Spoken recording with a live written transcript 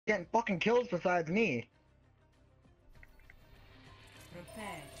getting fucking kills besides me.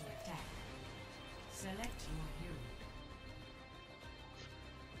 Prepare to attack. Select your hero.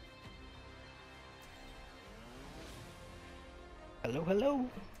 Hello, hello.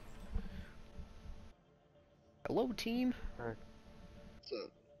 Hello, team. Alright. So,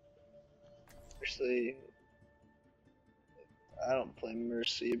 actually, I don't play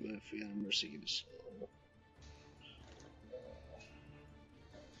Mercy, but if we had a Mercy, give us.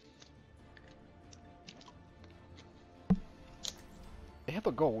 They have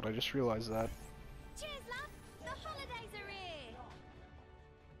a gold, I just realized that. Cheers, love! The holidays are here!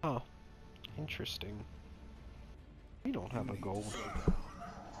 Oh, interesting. We don't have a gold.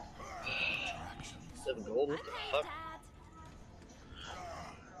 7 gold? What the Okay, fuck?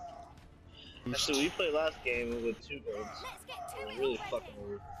 Dad. Actually, we played last game with 2 golds. Let's get to it Really already. fucking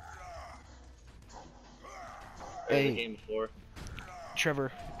over. Hey. The game before.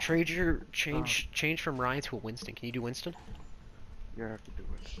 Trevor, change from Ryan to a Winston. Can you do Winston? You have to do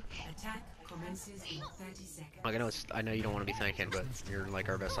it. Attack commences in 30 seconds. Like, I know you don't want to be tanking, but you're like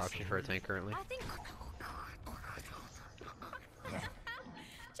our best option for a tank currently. I think.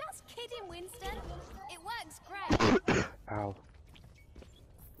 Just kidding, Winston. It works great. Ow.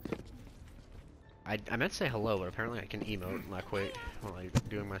 I meant to say hello, but apparently I can emote not quick while I'm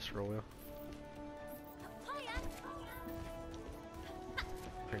doing my scroll wheel. Hiya.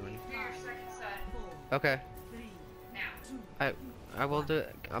 Apparently. Do your second set. Okay, 3, Now. I will do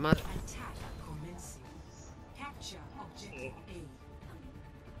it. I'm not. attack commences. Capture objective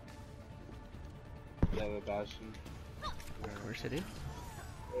A. Yeah, the Bastion. Where's it?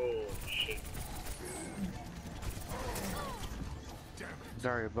 Oh shit.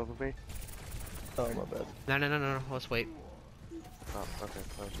 Sorry, above me? Oh, my bad. No. Let's wait. Oh, okay.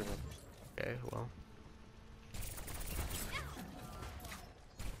 I was gonna... Okay, well.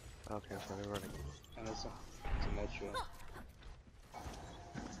 Okay, so they're running. And it's a metro.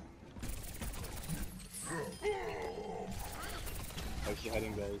 How's your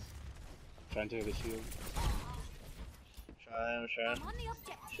heading, guys? Trying to hit the shield. I'm trying. I'm on the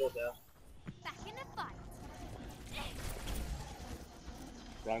objective. Shield down. Back in the fight.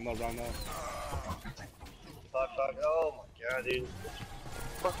 Round up. Fuck. Oh my god, dude.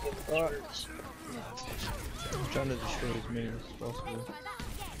 Fucking hurts. I'm trying to destroy as many as possible. Let's try that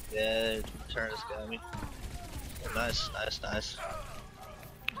again. Yeah, turn this guy on me. Nice. Is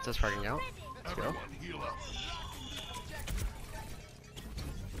this farting out? Let's go.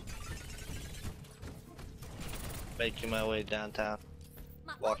 Making my way downtown.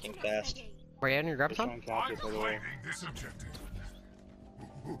 My Walking ultimate fast. ready. Were you in your grab time? Capture, by the way. This objective.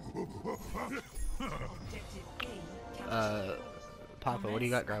 Objective A captured. Papa, what do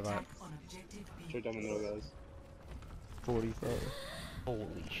you got grab at? Attack on objective B. Straight down the middle, guys. 45.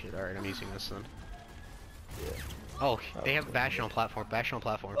 Holy shit, alright, I'm using this then. Oh, they have Bastion on platform.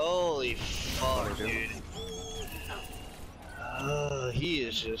 Holy fuck, dude. He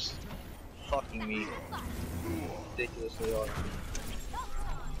is just fucking me. Ridiculously hard.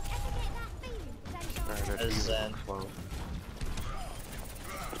 Ever get that feeling? As Zen. Alright,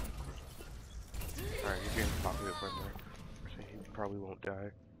 he's getting popular from there. So he probably won't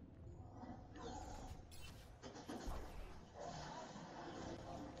die.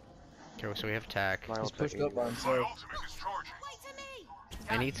 Okay, so we have attack. He's pushed up by himself. Ultimate is charging. Wait to me.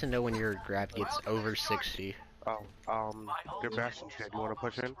 I need to know when your grab gets over 60. Oh, good Bastion said, you wanna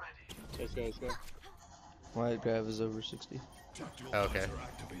push in? Let's go. My grab is over 60. Oh, okay.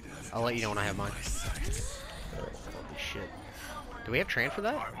 I'll let you know when I have mine. Holy shit. Do we have Tran for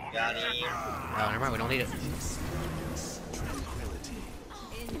that? Got him. Oh, never mind, we don't need it.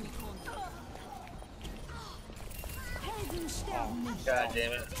 God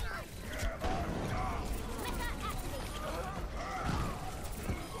damn it.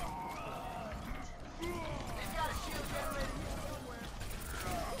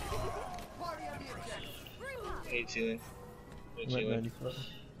 Eighteen. I'm at 95.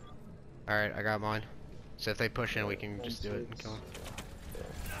 Alright, I got mine. So if they push in, we can just do it and kill them.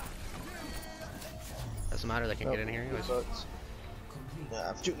 Doesn't matter, they can get in here anyways. Yeah,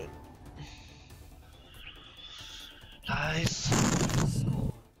 I'm doing it. Nice.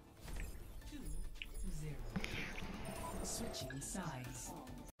 Score 2-0. Switching sides.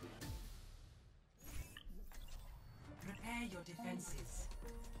 Prepare your defenses.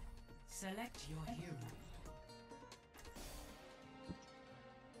 Select your hero.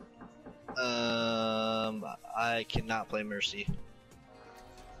 I cannot play Mercy.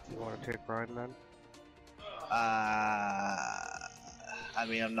 You wanna take Ryan then? I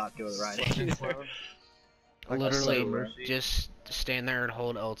mean, I'm not good with riding. Literally, Mercy. just Just stand there and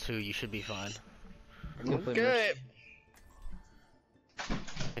hold L2. You should be fine. I'm gonna play Okay. I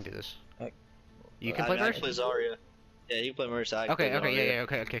can do this. Alright. You can I play mean, I first. can play Zarya. Yeah, you can play Mercy. I can Okay, play okay, Zarya. yeah,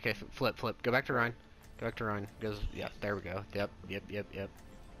 okay, okay. Flip. Go back to Ryan. Go back to Ryan. Goes, yeah, there we go. Yep.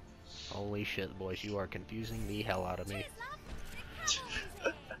 Holy shit, boys, you are confusing the hell out of me.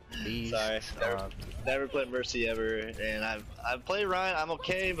 These, Sorry, never played Mercy ever, and I've played Ryan. I'm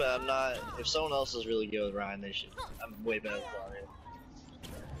okay, but I'm not. If someone else is really good with Ryan, they should. I'm way better with Ryan.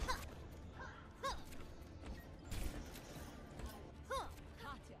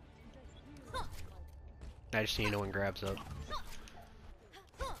 I just need no one grabs up.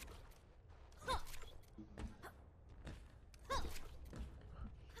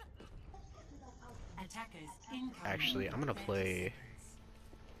 Attackers incoming. Actually, I'm gonna play.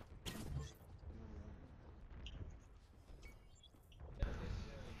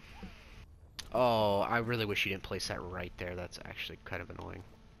 Oh, I really wish you didn't place that right there. That's actually kind of annoying.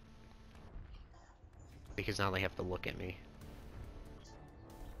 Because now they have to look at me.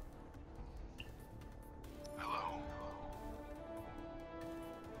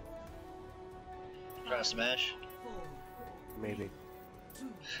 Trying to smash. Maybe.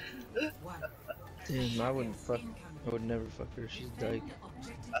 Damn, I wouldn't fuck. I would never fuck her. She's dyke.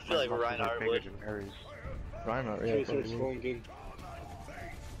 I feel like Reinhardt would. Reinhardt, yeah. Tracer's probably. going in.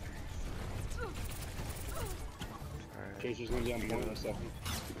 Tracer's gonna be on point in a second.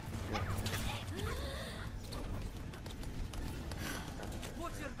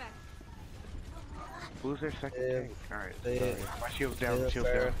 Who's their second Yeah. tank? Alright, Yeah. sorry. My shield's down, Yeah, shield's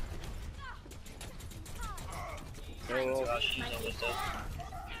fair. down. Hello. Oh, she's almost up.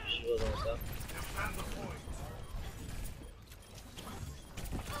 She was almost up.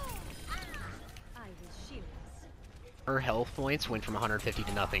 I will shield. Her health points went from 150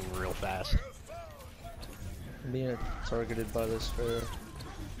 to nothing real fast. I'm being targeted by this fair.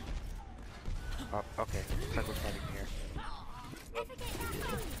 Oh, okay. Looks like we're fighting here. Ever get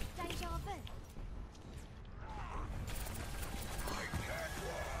that deja vu?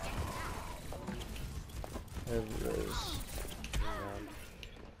 Everest. There we go.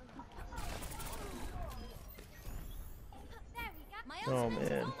 My Oh, ultimate's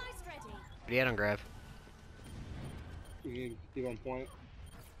man. almost ready. Yeah, don't grab. You can keep on point.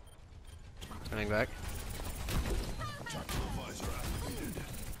 Coming back.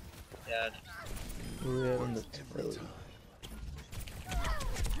 Yeah. Where we at on the telly?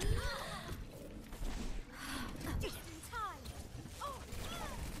 Just in time. Oh.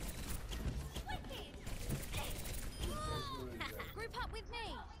 Wicked. Group up with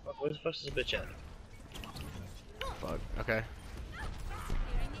me. Where the fuck's this bitch at? Fuck. Okay. You're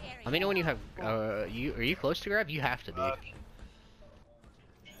in the area. Let me know when you have. Are you close to grab? You have to be.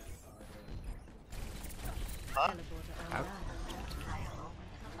 Huh?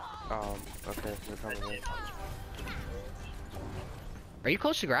 Okay, they're coming in. Are you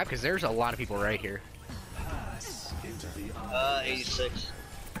close to grab? Because there's a lot of people right here. 86.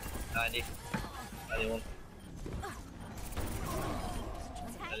 90. 91.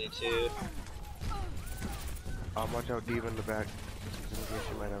 92. Watch out, Diva in the back. Just in case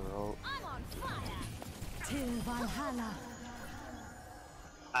she might have an ult. I'm on fire.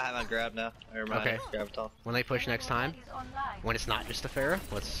 I have my grab now. Or my Okay. graviton. When they push next time, when it's not just a Pharah,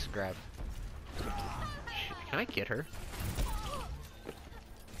 let's grab. Can I get her?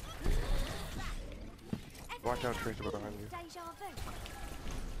 Watch out, Tracer behind you. Deja vu.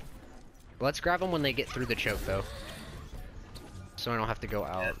 Let's grab them when they get through the choke, though. So I don't have to go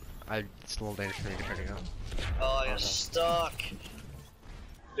out. It's a little dangerous for me to try to go. Oh, I got stuck.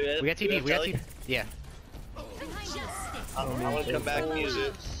 Dude, We got TP, we got TP. Yeah. Behind us. I'm gonna come back and use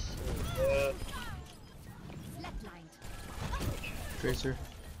it. Left line. Tracer.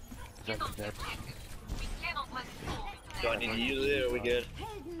 Dead. Do I need to use it or are we good?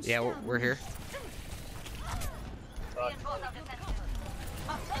 Yeah, we're here. Fuck.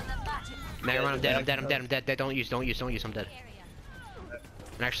 Never mind, I'm dead. Don't use, I'm dead.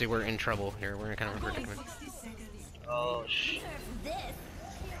 And actually, we're in trouble here. We're in kind of a predicament. Oh, shit.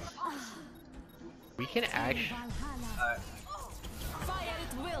 We can actually.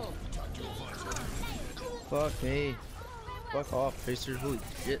 Fuck me. Fuck off, Tracer. Holy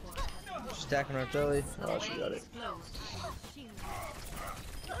shit. She's stacking our telly. Oh, she got it.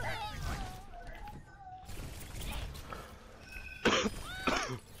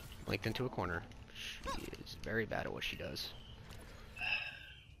 Linked into a corner. She is very bad at what she does.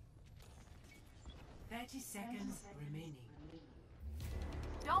 30 seconds remaining.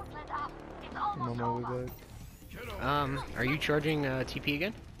 Don't let up. It's I'm almost on my way over. back. Are you charging TP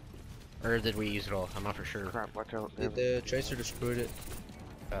again? Or did we use it all? I'm not for sure. Crap, watch out. The Tracer destroyed it.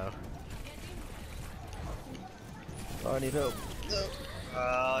 Oh. Oh, I need help.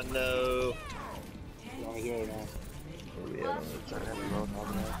 Oh no. I'm gonna heal her now. Oh, yeah, I don't need I have a road all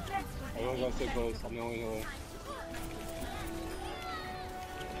the way. Everyone's gonna stay close. I'm the only healer.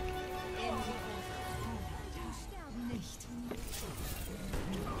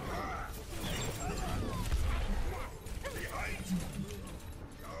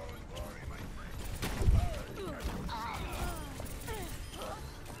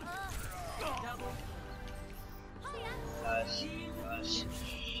 Nice. Nice.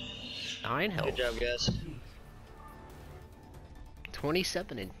 9 health. Good job, guys.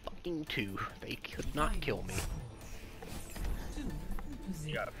 27 and fucking 2. They could not kill me.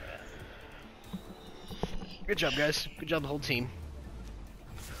 You got it. Good job, guys. Good job, the whole team.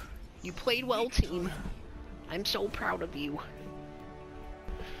 You played well, team. I'm so proud of you.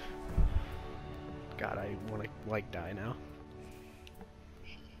 God, I want to, like, die now.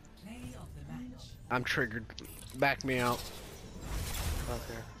 Play of the match. I'm triggered. Back me out.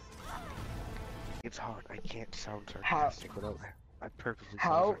 Okay. It's hard. I can't sound How- sarcastic without that. I purposely sound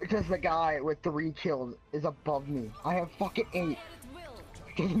How sarcastic. does the guy with 3 kills is above me? I have fucking 8.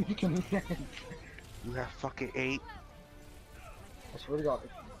 Doesn't make any sense. You have fucking 8. I swear to God.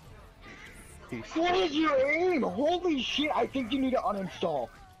 What is your aim? Holy shit, I think you need to uninstall.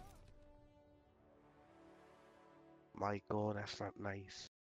 Michael, that's not nice.